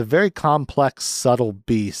 It's a very complex, subtle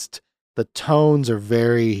beast. The tones are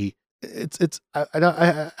very,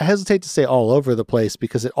 I hesitate to say all over the place,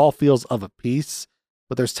 because it all feels of a piece,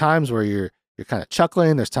 but there's times where you're kind of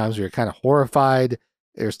chuckling. There's times where you're kind of horrified.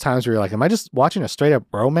 There's times where you're like, am I just watching a straight up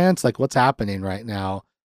romance? Like, what's happening right now?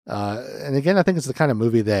 And again, I think it's the kind of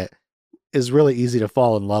movie that is really easy to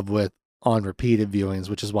fall in love with on repeated viewings,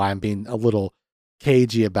 which is why I'm being a little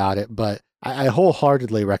cagey about it, but I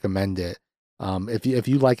wholeheartedly recommend it. If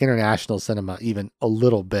you like international cinema even a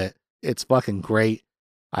little bit, it's fucking great.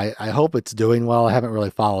 I hope it's doing well. I haven't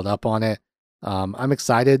really followed up on it. I'm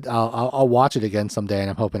excited. I'll watch it again someday, and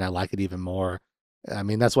I'm hoping I like it even more. I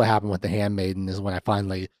mean, that's what happened with The Handmaiden, is when I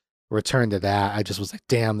finally returned to that, I just was like,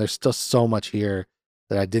 damn, there's still so much here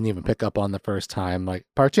that I didn't even pick up on the first time. Like,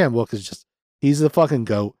 Park Chan-wook is just, he's the fucking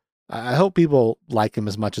GOAT. I hope people like him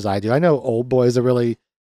as much as I do. I know Old Boy is a really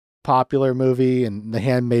popular movie, and The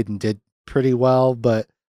Handmaiden did pretty well, but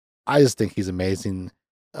I just think he's amazing.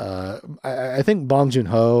 I think Bong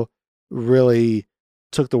Joon-ho really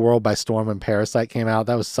took the world by storm when Parasite came out.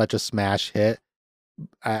 That was such a smash hit.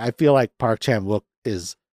 I feel like Park Chan-wook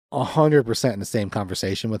is 100% in the same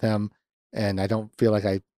conversation with him, and I don't feel like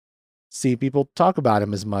I see people talk about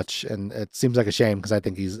him as much, and it seems like a shame, because I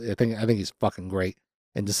think he's fucking great.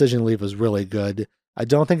 And Decision to Leave was really good. I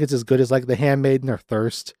don't think it's as good as like The Handmaiden or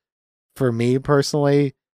Thirst for me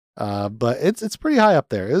personally, but it's pretty high up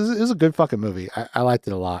there. It was a good fucking movie. I liked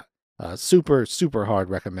it a lot. Super hard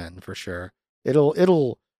recommend for sure.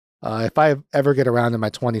 It'll if I ever get around to my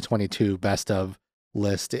 2022 best of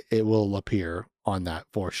list, it will appear on that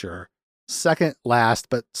for sure. Second last,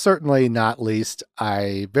 but certainly not least,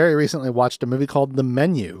 I very recently watched a movie called The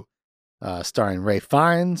Menu, starring Ray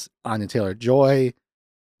Fiennes, Anya Taylor-Joy,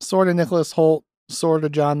 sort of Nicholas Hoult, sort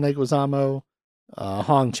of John Leguizamo,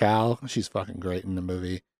 Hong Chow. She's fucking great in the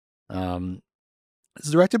movie. It's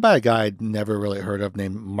directed by a guy I'd never really heard of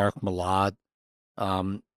named Mark Mylod.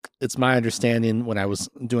 It's my understanding, when I was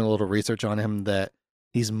doing a little research on him, that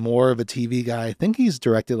he's more of a TV guy. I think he's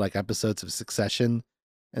directed like episodes of Succession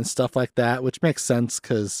and stuff like that, which makes sense,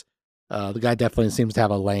 because the guy definitely seems to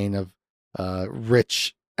have a lane of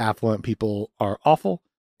rich, affluent people are awful.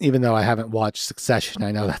 Even though I haven't watched Succession,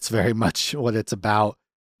 I know that's very much what it's about.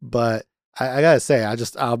 But I gotta say,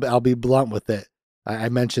 I'll be blunt with it. I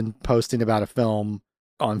mentioned posting about a film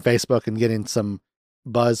on Facebook and getting some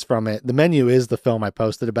buzz from it. The Menu is the film I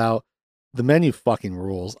posted about. The Menu fucking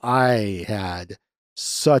rules. I had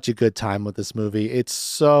such a good time with this movie. It's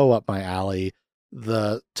so up my alley.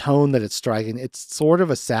 The tone that it's striking, it's sort of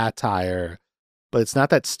a satire, but it's not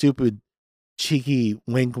that stupid, cheeky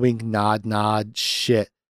wink, wink, nod, nod shit.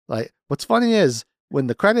 Like, what's funny is when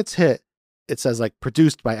the credits hit, it says like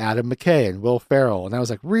produced by Adam McKay and Will Ferrell. And I was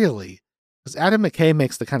like, really? Because Adam McKay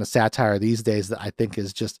makes the kind of satire these days that I think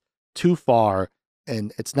is just too far,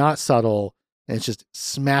 and it's not subtle, and it's just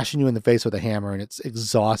smashing you in the face with a hammer, and it's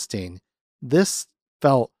exhausting. This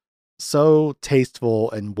felt so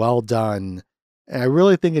tasteful and well done. And I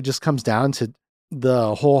really think it just comes down to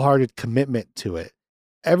the wholehearted commitment to it.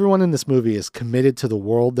 Everyone in this movie is committed to the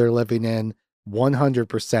world they're living in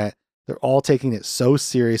 100%. They're all taking it so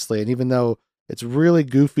seriously. And even though it's really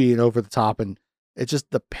goofy and over the top, and it's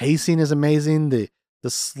just, the pacing is amazing. The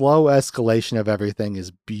slow escalation of everything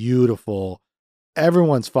is beautiful.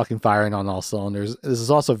 Everyone's fucking firing on all cylinders. This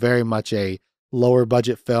is also very much a lower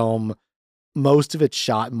budget film. Most of it's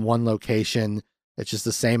shot in one location. It's just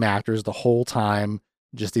the same actors the whole time,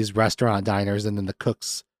 just these restaurant diners, and then the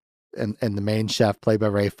cooks and the main chef played by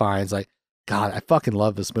Ray Fiennes. Like, God, I fucking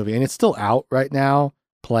love this movie. And it's still out right now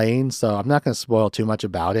playing, so I'm not going to spoil too much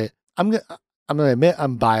about it. I'm going to admit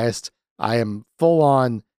I'm biased. I am full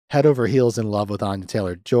on head over heels in love with Anya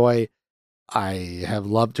Taylor-Joy. I have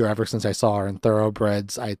loved her ever since I saw her in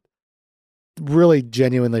Thoroughbreds. I really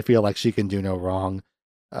genuinely feel like she can do no wrong.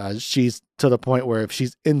 She's to the point where if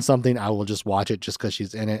she's in something, I will just watch it just because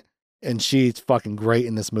she's in it. And she's fucking great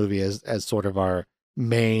in this movie as sort of our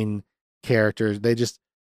main character. They just,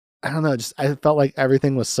 I don't know, just I felt like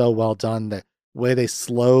everything was so well done. The way they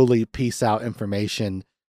slowly piece out information,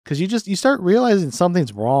 because you start realizing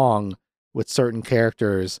something's wrong with certain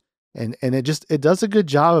characters, and it does a good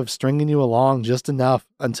job of stringing you along just enough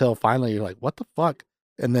until finally you're like, what the fuck?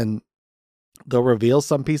 And then they'll reveal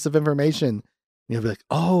some piece of information, and you'll be like,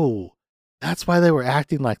 oh, that's why they were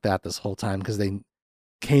acting like that this whole time, because they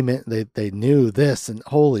came in, they knew this, and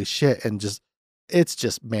holy shit, and just it's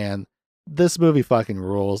just, man, this movie fucking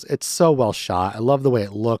rules. It's so well shot. I love the way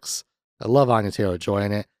it looks. I love Anya Taylor-Joy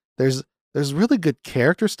in it. There's really good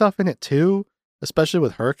character stuff in it too, especially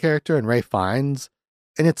with her character and Ray Fiennes.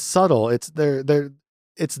 And it's subtle. It's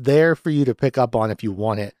there for you to pick up on if you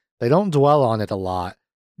want it. They don't dwell on it a lot,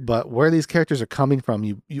 but where these characters are coming from,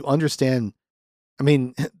 you understand. I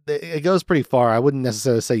mean, it goes pretty far. I wouldn't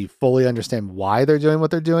necessarily say you fully understand why they're doing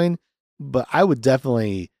what they're doing, but I would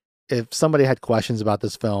definitely, if somebody had questions about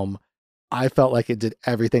this film, I felt like it did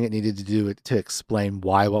everything it needed to do to explain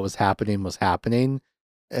why what was happening.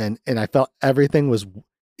 And I felt everything was,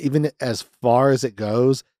 even as far as it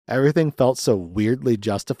goes, everything felt so weirdly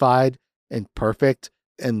justified and perfect.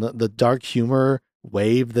 And the dark humor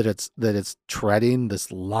wave that it's treading,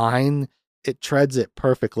 this line, it treads it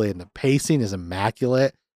perfectly, and the pacing is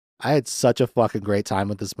immaculate. I had such a fucking great time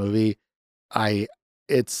with this movie.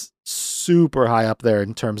 It's super high up there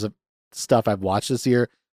in terms of stuff I've watched this year.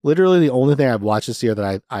 Literally the only thing I've watched this year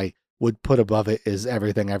that I would put above it is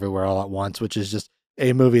Everything Everywhere All at Once, which is just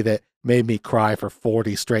a movie that made me cry for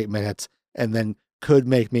 40 straight minutes and then could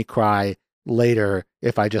make me cry later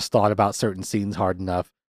if I just thought about certain scenes hard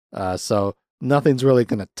enough. So nothing's really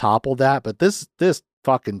going to topple that, but this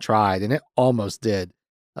fucking tried, and it almost did.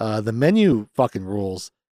 The Menu fucking rules,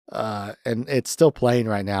 and it's still playing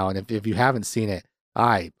right now, and if you haven't seen it,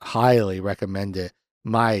 I highly recommend it.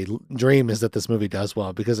 My dream is that this movie does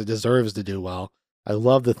well, because it deserves to do well. I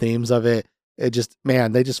love the themes of it. It just,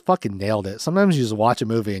 man, they just fucking nailed it. Sometimes you just watch a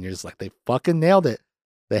movie and you're just like, they fucking nailed it.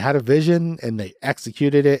 They had a vision and they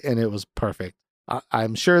executed it, and it was perfect.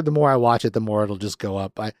 I'm sure the more I watch it, the more it'll just go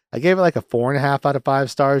up. I gave it like a 4.5 out of 5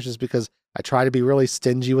 stars just because I try to be really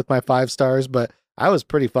stingy with my 5 stars, but I was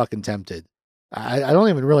pretty fucking tempted. I don't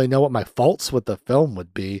even really know what my faults with the film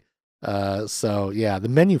would be. So yeah, The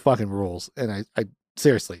Menu fucking rules, and I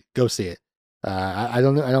seriously, go see it. I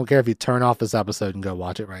don't care if you turn off this episode and go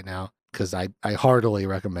watch it right now, because I heartily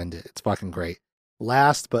recommend it. It's fucking great.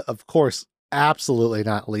 Last, but of course, absolutely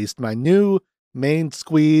not least, my new main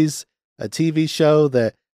squeeze, a TV show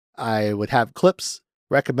that I would have clips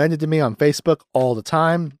recommended to me on Facebook all the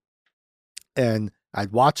time, and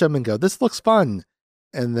I'd watch them and go, this looks fun.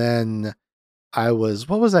 And then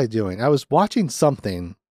what was I doing? I was watching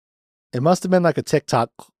something. It must have been like a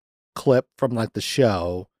TikTok clip from like the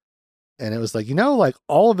show. And it was like, like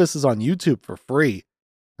all of this is on YouTube for free.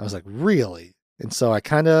 I was like, really? And so I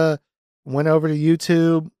kind of went over to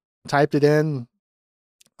YouTube, typed it in.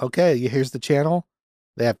 Okay, here's the channel.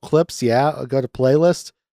 They have clips. Yeah, I'll go to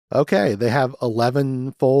playlist. Okay, they have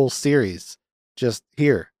 11 full series just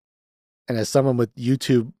here. And as someone with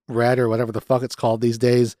YouTube Red or whatever the fuck it's called these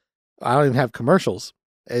days, I don't even have commercials.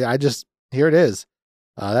 Here it is.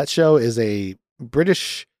 That show is a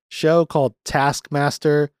British show called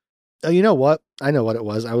Taskmaster. You know what? I know what it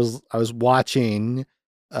was. I was watching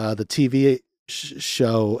the TV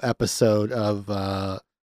show episode of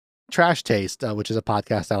Trash Taste, which is a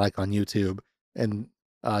podcast I like on YouTube. And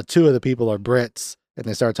 2 of the people are Brits, and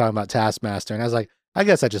they started talking about Taskmaster. And I was like, I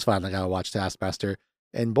guess I just finally got to watch Taskmaster.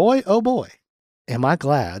 And boy, oh boy, am I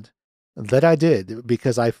glad that I did,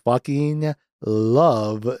 because I fucking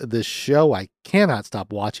love this show. I cannot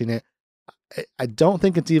stop watching it. I don't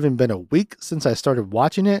think it's even been a week since I started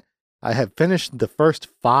watching it. I have finished the first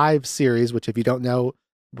 5 series, which, if you don't know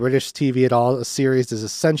British TV at all, a series is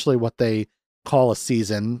essentially what they call a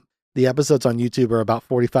season. The episodes on YouTube are about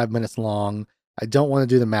 45 minutes long. I don't want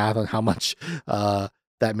to do the math on how much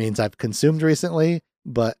that means I've consumed recently,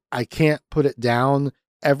 but I can't put it down.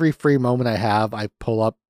 Every free moment I have, I pull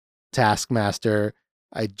up Taskmaster.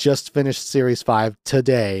 I just finished series 5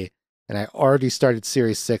 today, and I already started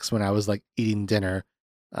series 6 when I was like eating dinner.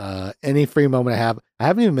 Any free moment I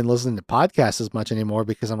haven't even been listening to podcasts as much anymore,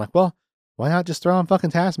 because I'm like, well, why not just throw on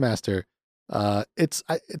fucking Taskmaster? It's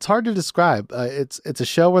hard to describe. It's a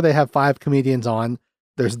show where they have 5 comedians on.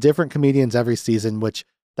 There's different comedians every season, which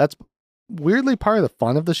that's weirdly part of the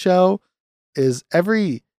fun of the show. Is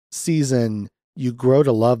every season you grow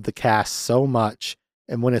to love the cast so much,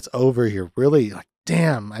 and when it's over, you're really like,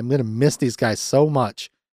 damn, I'm gonna miss these guys so much.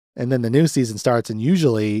 and then the new season starts, and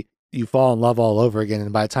usually you fall in love all over again,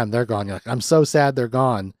 and by the time they're gone, you're like, I'm so sad they're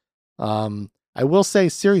gone. I will say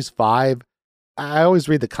series 5, I always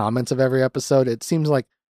read the comments of every episode. It seems like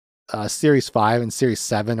series 5 and series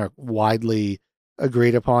 7 are widely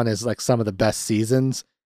agreed upon as like some of the best seasons,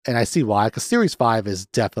 and I see why, because series 5 is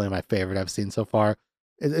definitely my favorite I've seen so far.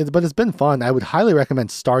 But it's been fun. I would highly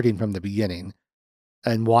recommend starting from the beginning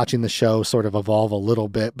and watching the show sort of evolve a little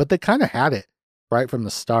bit, but they kind of had it right from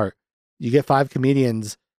the start. You get 5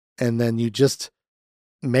 comedians, and then you just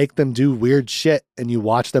make them do weird shit, and you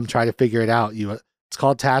watch them try to figure it out. It's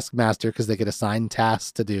called Taskmaster because they get assigned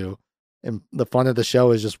tasks to do, and the fun of the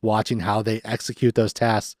show is just watching how they execute those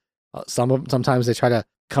tasks. Sometimes they try to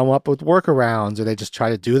come up with workarounds, or they just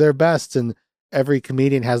try to do their best, and every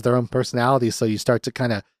comedian has their own personality, so you start to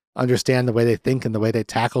kind of understand the way they think and the way they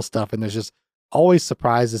tackle stuff, and there's just always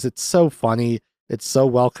surprises. It's so funny. It's so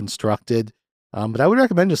well constructed. But I would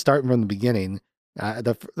recommend just starting from the beginning.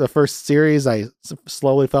 The first series, I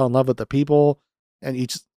slowly fell in love with the people, and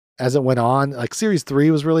each as it went on, like series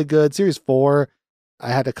 3 was really good. Series 4,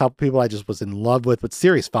 I had a couple people I just was in love with, but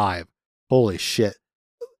series 5, holy shit.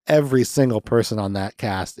 Every single person on that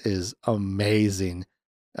cast is amazing.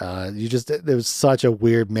 There was such a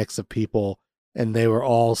weird mix of people, and they were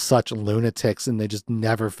all such lunatics, and they just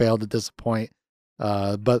never failed to disappoint.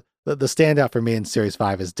 But the standout for me in series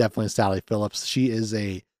 5 is definitely Sally Phillips. She is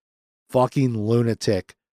a fucking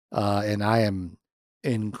lunatic, and I am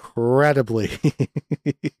incredibly,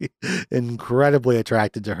 incredibly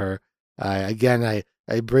attracted to her. Again,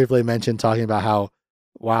 I briefly mentioned talking about how,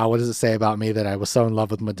 wow, what does it say about me that I was so in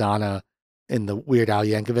love with Madonna in the Weird Al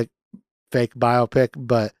Yankovic fake biopic?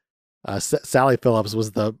 But Sally Phillips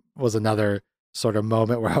was another sort of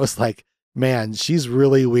moment where I was like, man, she's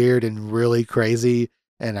really weird and really crazy,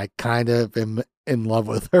 and I kind of am in love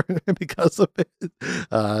with her because of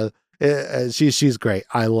it. She's great.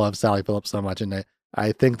 I love Sally Phillips so much, and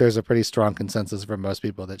I think there's a pretty strong consensus from most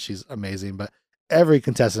people that she's amazing. But every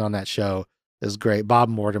contestant on that show is great. Bob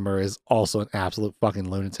Mortimer is also an absolute fucking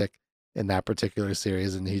lunatic in that particular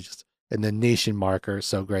series, and and then Nation Marker is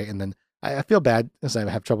so great. And then I feel bad because I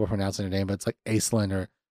have trouble pronouncing her name, but it's like Aislinn or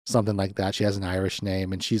something like that. She has an Irish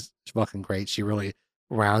name, and she's fucking great. She really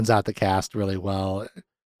rounds out the cast really well.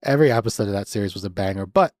 Every episode of that series was a banger,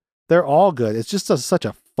 but they're all good. It's just such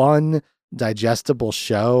a fun, digestible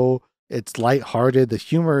show. It's lighthearted. The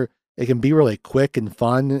humor, it can be really quick and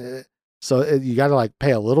fun. So you got to like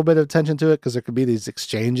pay a little bit of attention to it, because there could be these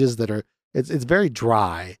exchanges that are, it's very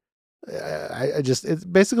dry.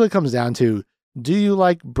 It basically comes down to, do you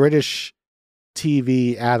like British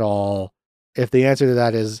TV at all? If the answer to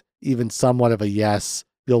that is even somewhat of a yes,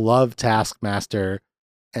 you'll love Taskmaster.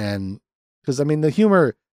 And because I mean, the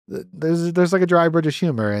humor, there's like a dry British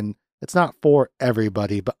humor, and it's not for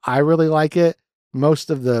everybody, but I really like it. Most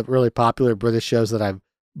of the really popular British shows that I've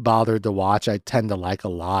bothered to watch, I tend to like a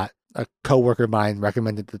lot. A coworker of mine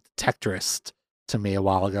recommended The Detectorist to me a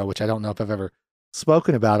while ago, which I don't know if I've ever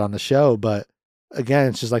spoken about on the show, but again,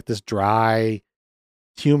 it's just like this dry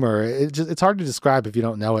humor. It's hard to describe if you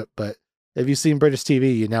don't know it, but if you've seen British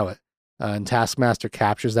TV, you know it. And Taskmaster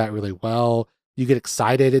captures that really well. You get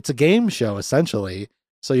excited. It's a game show, essentially.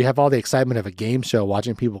 So you have all the excitement of a game show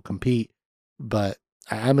watching people compete. But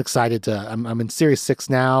I'm excited I'm in series 6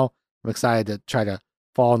 now. I'm excited to try to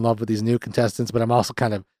fall in love with these new contestants, but I'm also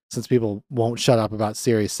kind of, since people won't shut up about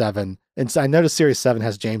series 7. And so I noticed series 7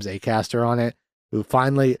 has James Acaster on it, who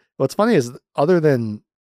finally, what's funny is, other than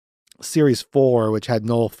series 4, which had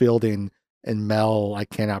Noel Fielding and Mel, I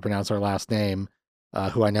cannot pronounce her last name,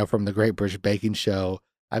 who I know from the Great British Baking Show,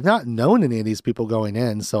 I've not known any of these people going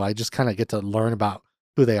in, so I just kind of get to learn about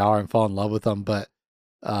who they are and fall in love with them. But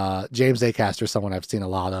James Acaster is someone I've seen a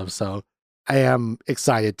lot of, so I am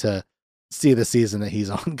excited to see the season that he's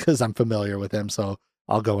on, because I'm familiar with him, so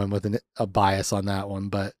I'll go in with a bias on that one.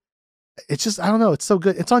 But it's just, I don't know, it's so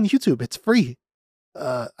good. It's on YouTube. It's free.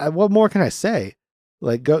 What more can I say?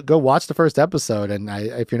 Like, go watch the first episode, and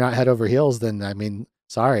if you're not head over heels, then I mean,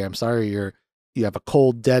 I'm sorry you have a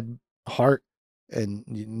cold, dead heart and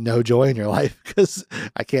no joy in your life, because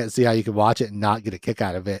I can't see how you could watch it and not get a kick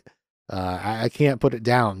out of it. I can't put it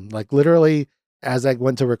down. Like, literally, as I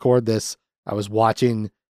went to record this, I was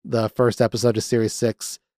watching the first episode of series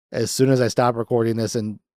 6. As soon as I stop recording this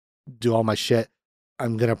and do all my shit,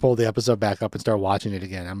 I'm gonna pull the episode back up and start watching it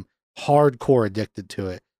again. I'm hardcore addicted to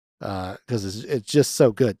it, because it's just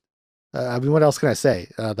so good. I mean, what else can I say?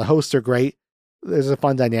 The hosts are great. There's a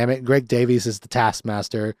fun dynamic. Greg Davies is the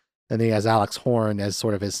Taskmaster, and he has Alex Horn as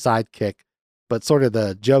sort of his sidekick. But sort of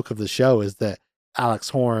the joke of the show is that Alex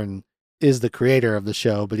Horn is the creator of the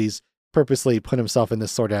show, but he's purposely put himself in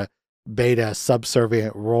this sort of beta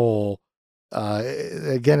subservient role.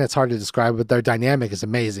 Again, it's hard to describe, but their dynamic is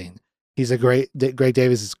amazing. He's a Greg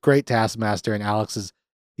Davies is a great Taskmaster, and Alex is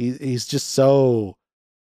he's just so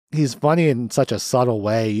he's funny in such a subtle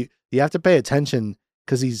way. You have to pay attention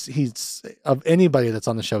because he's of anybody that's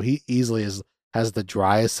on the show, he easily has the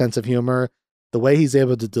driest sense of humor. The way he's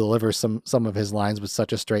able to deliver some of his lines with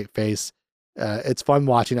such a straight face, it's fun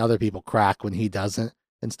watching other people crack when he doesn't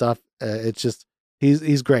and stuff. It's just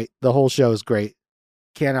he's great. The whole show is great.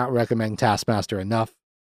 Cannot recommend Taskmaster enough.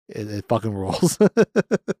 It fucking rules.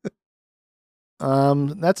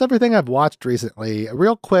 That's everything I've watched recently.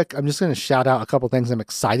 Real quick, I'm just going to shout out a couple things I'm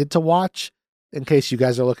excited to watch in case you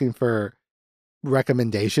guys are looking for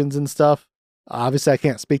recommendations and stuff. Obviously, I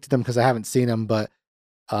can't speak to them because I haven't seen them, but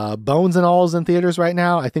Bones and All is in theaters right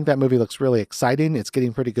now. I think that movie looks really exciting. It's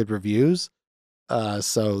getting pretty good reviews.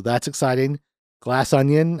 So that's exciting. Glass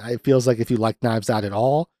Onion, it feels like if you like Knives Out at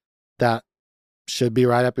all, that should be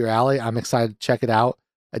right up your alley. I'm excited to check it out.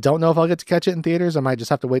 I don't know if I'll get to catch it in theaters. I might just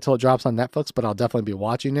have to wait till it drops on Netflix, but I'll definitely be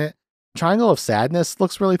watching it. Triangle of Sadness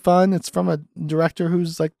looks really fun. It's from a director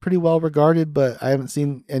who's like pretty well regarded, but I haven't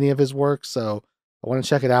seen any of his work, so I want to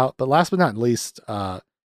check it out. But last but not least, Martin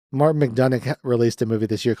McDonagh released a movie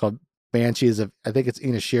this year called Banshees of, I think it's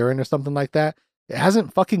Inisherin or something like that. It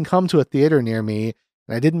hasn't fucking come to a theater near me,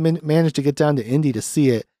 and I didn't manage to get down to Indy to see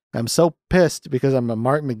it. I'm so pissed because I'm a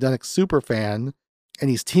Martin McDonagh super fan, and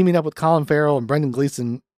he's teaming up with Colin Farrell and Brendan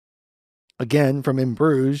Gleeson again from In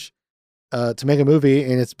Bruges to make a movie,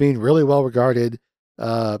 and it's being really well regarded.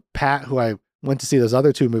 Pat, who I went to see those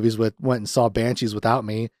other two movies with, went and saw Banshees without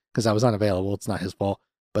me because I was unavailable. It's not his fault.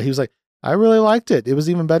 But he was like, I really liked it. It was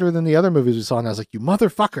even better than the other movies we saw. And I was like, you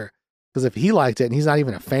motherfucker. Because if he liked it and he's not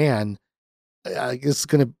even a fan,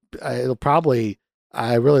 it'll probably,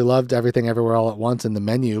 I really loved Everything Everywhere All at Once in The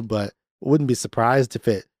Menu, but wouldn't be surprised if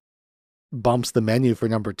it bumps The Menu for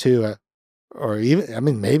number 2. Or even, I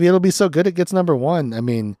mean, maybe it'll be so good it gets number 1. I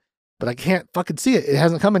mean, but I can't fucking see it. It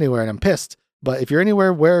hasn't come anywhere and I'm pissed. But if you're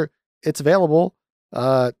anywhere where it's available,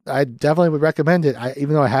 I definitely would recommend it.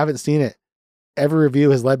 Even though I haven't seen it, every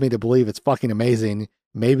review has led me to believe it's fucking amazing.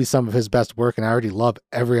 Maybe some of his best work, and I already love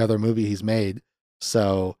every other movie he's made.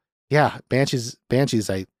 So yeah, Banshees, please,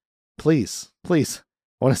 I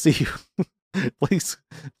want to see you. please.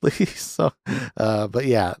 So, but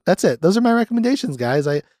yeah, that's it. Those are my recommendations, guys.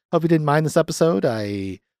 I hope you didn't mind this episode.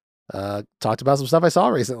 I talked about some stuff I saw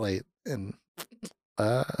recently, and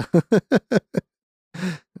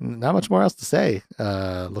not much more else to say.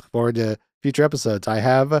 Look forward to future episodes. I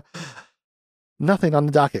have nothing on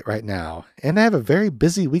the docket right now, and I have a very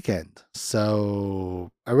busy weekend,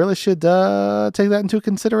 so I really should take that into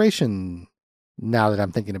consideration now that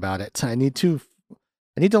I'm thinking about it. I need to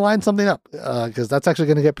line something up because that's actually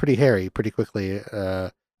going to get pretty hairy pretty quickly. I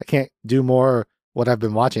can't do more what I've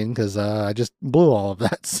been watching because I just blew all of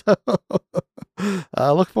that. So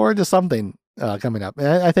look forward to something coming up. And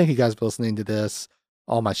I thank you guys for listening to this.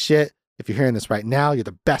 All my shit. If you're hearing this right now, you're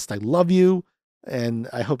the best. I love you. And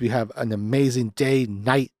I hope you have an amazing day,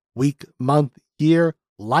 night, week, month, year,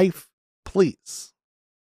 life. Please.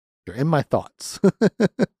 You're in my thoughts.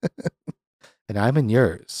 And I'm in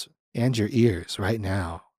yours and your ears right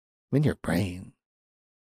now. I'm in your brain.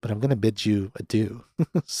 But I'm going to bid you adieu.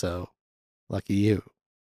 So, lucky you.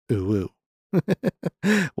 Ooh, ooh.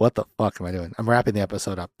 What the fuck am I doing? I'm wrapping the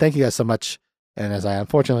episode up. Thank you guys so much. And as I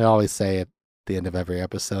unfortunately always say at the end of every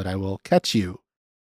episode, I will catch you